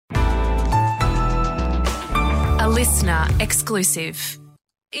listener exclusive.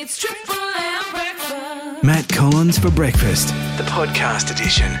 It's Triple M Breakfast. Matt Collins for breakfast, the podcast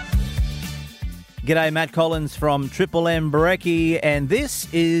edition. G'day, Matt Collins from Triple M Brekkie, and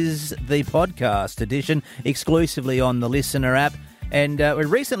this is the podcast edition exclusively on the Listener app. And we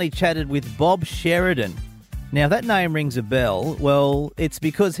recently chatted with Bob Sheridan. Now, that name rings a bell. Well, it's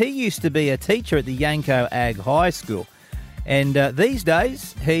because he used to be a teacher at the Yanco Ag High School. And these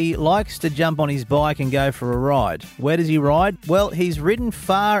days, he likes to jump on his bike and go for a ride. Where does he ride? Well, he's ridden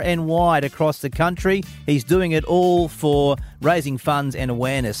far and wide across the country. He's doing it all for raising funds and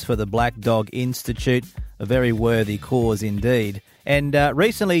awareness for the Black Dog Institute, a very worthy cause indeed. And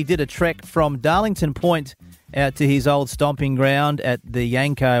recently he did a trek from Darlington Point out to his old stomping ground at the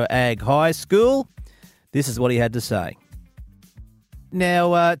Yanco Ag High School. This is what he had to say.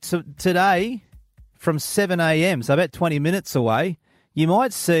 Now, today, from 7 a.m, so about 20 minutes away, you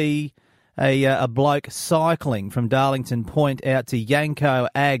might see a bloke cycling from Darlington Point out to Yanco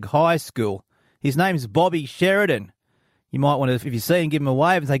Ag High School. His name's Bobby Sheridan. You might want to, if you see him, give him a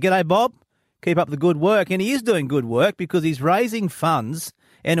wave and say, "G'day, Bob. Keep up the good work." And he is doing good work because he's raising funds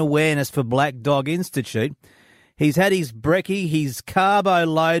and awareness for Black Dog Institute. He's had his brekkie, he's carbo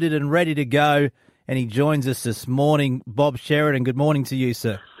loaded and ready to go, and he joins us this morning. Bob Sheridan, good morning to you,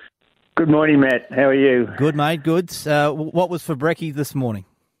 sir. Good morning, Matt. How are you? Good, mate, good. What was for brekkie this morning?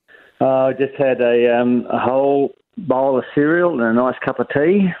 I just had a whole bowl of cereal and a nice cup of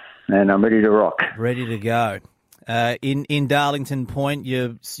tea, and I'm ready to rock. Ready to go. In Darlington Point,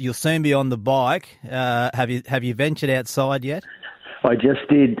 you'll soon be on the bike. Have you ventured outside yet? I just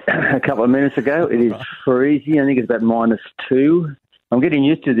did a couple of minutes ago. It is freezing. I think it's about -2. I'm getting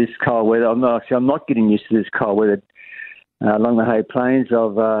used to this cold weather. I'm not getting used to this cold weather along the Hay Plains.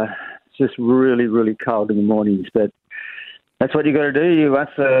 It's just really, really cold in the mornings, but that's what you got to do.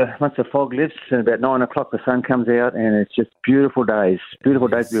 Once the fog lifts and about 9 o'clock, the sun comes out, and it's just beautiful days. Beautiful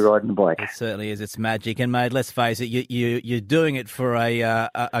days to be riding a bike. It certainly is. It's magic. And mate, let's face it, you're doing it for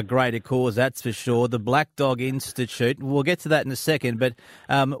a greater cause. That's for sure. The Black Dog Institute. We'll get to that in a second. But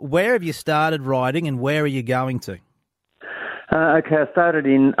where have you started riding, and where are you going to? Okay, I started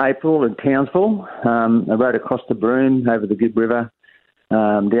in April in Townsville. I rode across the Broome over the Gibb River,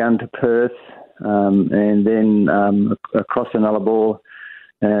 down to Perth, and then across the Nullarbor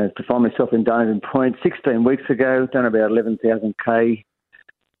to find myself in Darlington Point 16 weeks ago. Done about 11,000 k.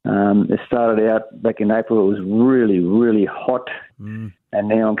 It started out back in April. It was really, really hot, and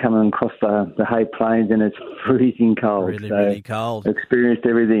now I'm coming across the Hay Plains, and it's freezing cold. Really cold. Experienced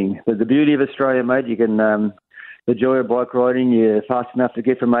everything. But the beauty of Australia, mate, you can the joy of bike riding. You're fast enough to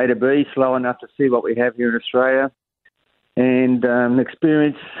get from A to B, slow enough to see what we have here in Australia, and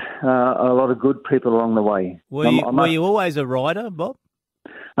experience a lot of good people along the way. Were you always a rider, Bob?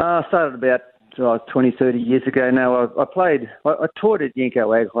 I started about 20, 30 years ago now. I taught at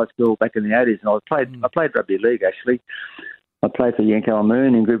Yanco Ag High School back in the 80s, and I played rugby league, actually. I played for Yanco and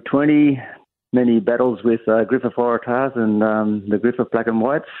Moon in Group 20, many battles with Griffith Waratahs and the Griffith Black and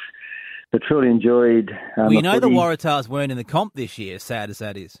Whites. I truly enjoyed well, you know the Waratahs weren't in the comp this year, sad as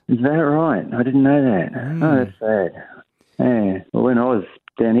that is. Is that right? I didn't know that. Oh, that's sad. Yeah. Well, when I was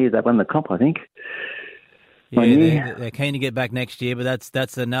down here, they won the comp, I think. Yeah, they're keen to get back next year, but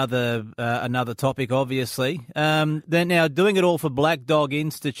that's another topic, obviously. Then now, doing it all for Black Dog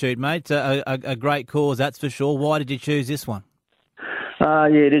Institute, mate, a great cause, that's for sure. Why did you choose this one?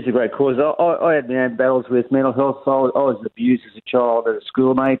 Yeah, it is a great cause. I had my own battles with mental health. I was abused as a child at a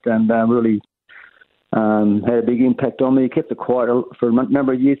schoolmate, and really had a big impact on me. Kept it quiet for a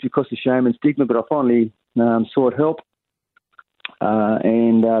number of years because of shame and stigma, but I finally sought help,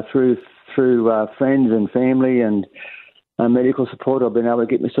 and through friends and family and medical support, I've been able to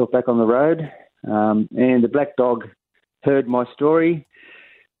get myself back on the road. And the Black Dog heard my story,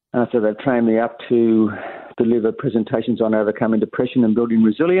 so they've trained me up to deliver presentations on overcoming depression and building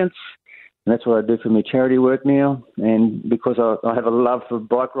resilience. And that's what I do for my charity work now. And because I have a love for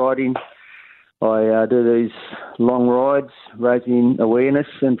bike riding, I do these long rides, raising awareness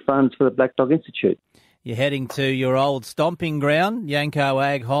and funds for the Black Dog Institute. You're heading to your old stomping ground, Yanco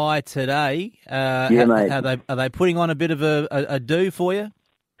Ag High, today. Yeah, mate. Are they putting on a bit of a do for you?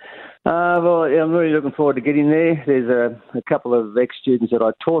 Well, I'm really looking forward to getting there. There's a couple of ex-students that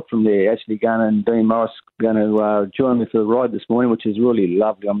I taught from there, Ashley Gunn and Dean Morris, going to join me for the ride this morning, which is really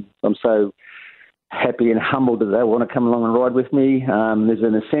lovely. I'm so happy and humbled that they want to come along and ride with me. There's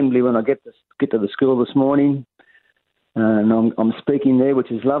an assembly when I get to the school this morning, and I'm speaking there, which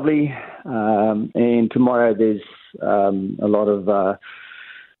is lovely. And tomorrow there's a lot of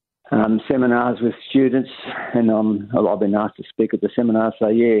seminars with students, and I've been asked to speak at the seminar, so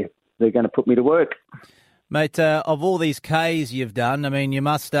yeah, they're going to put me to work. Mate, of all these Ks you've done, I mean, you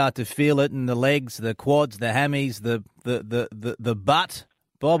must start to feel it in the legs, the quads, the hammies, the butt.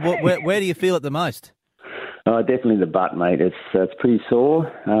 Bob, where do you feel it the most? Definitely the butt, mate. It's pretty sore.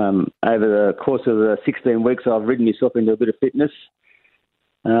 Over the course of the 16 weeks, I've ridden myself into a bit of fitness.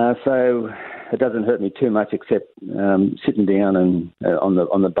 So it doesn't hurt me too much, except sitting down and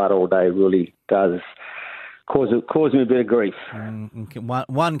on the butt all day really does cause me a bit of grief.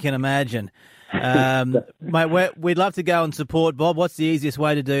 One can imagine. Mate, we'd love to go and support Bob. What's the easiest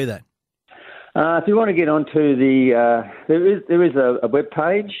way to do that? If you want to get onto there is a web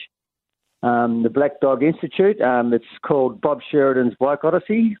page, the Black Dog Institute. It's called Bob Sheridan's Bike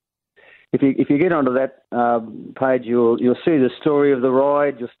Odyssey. If you get onto that page, you'll see the story of the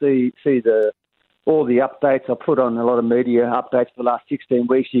ride. You'll see all the updates. I put on a lot of media updates for the last 16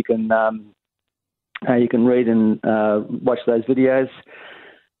 weeks. You can read and watch those videos.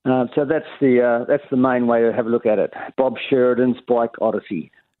 So that's the main way to have a look at it. Bob Sheridan's Bike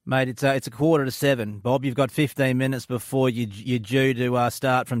Odyssey. Mate, it's 6:45, Bob. You've got 15 minutes before you're due to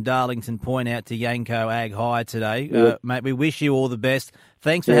start from Darlington Point out to Yanco Ag High today. Yeah. Mate, we wish you all the best.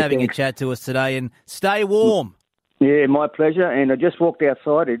 Thanks for having a chat to us today, and stay warm. Yeah, my pleasure. And I just walked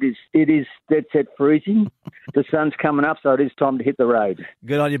outside. It is dead set freezing. The sun's coming up, so it is time to hit the road.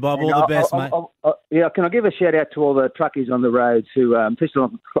 Good on you, Bob. All the best, mate. Can I give a shout out to all the truckies on the roads who,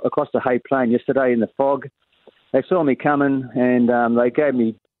 especially across the Hay Plain yesterday in the fog. They saw me coming and they gave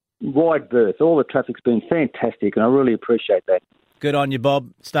me wide berth. All the traffic's been fantastic, and I really appreciate that. Good on you, Bob.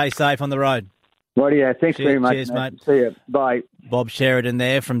 Stay safe on the road. Rightio. Thanks very much. Cheers, mate. See you. Bye. Bob Sheridan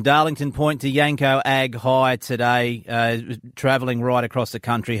there from Darlington Point to Yanco Ag High today, travelling right across the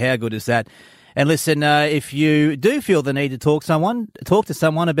country. How good is that? And listen, if you do feel the need to talk to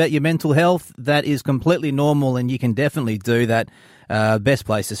someone about your mental health, that is completely normal, and you can definitely do that. Best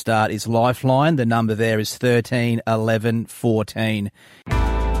place to start is Lifeline. The number there is 13 11 14.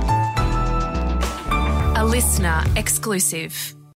 A listener exclusive.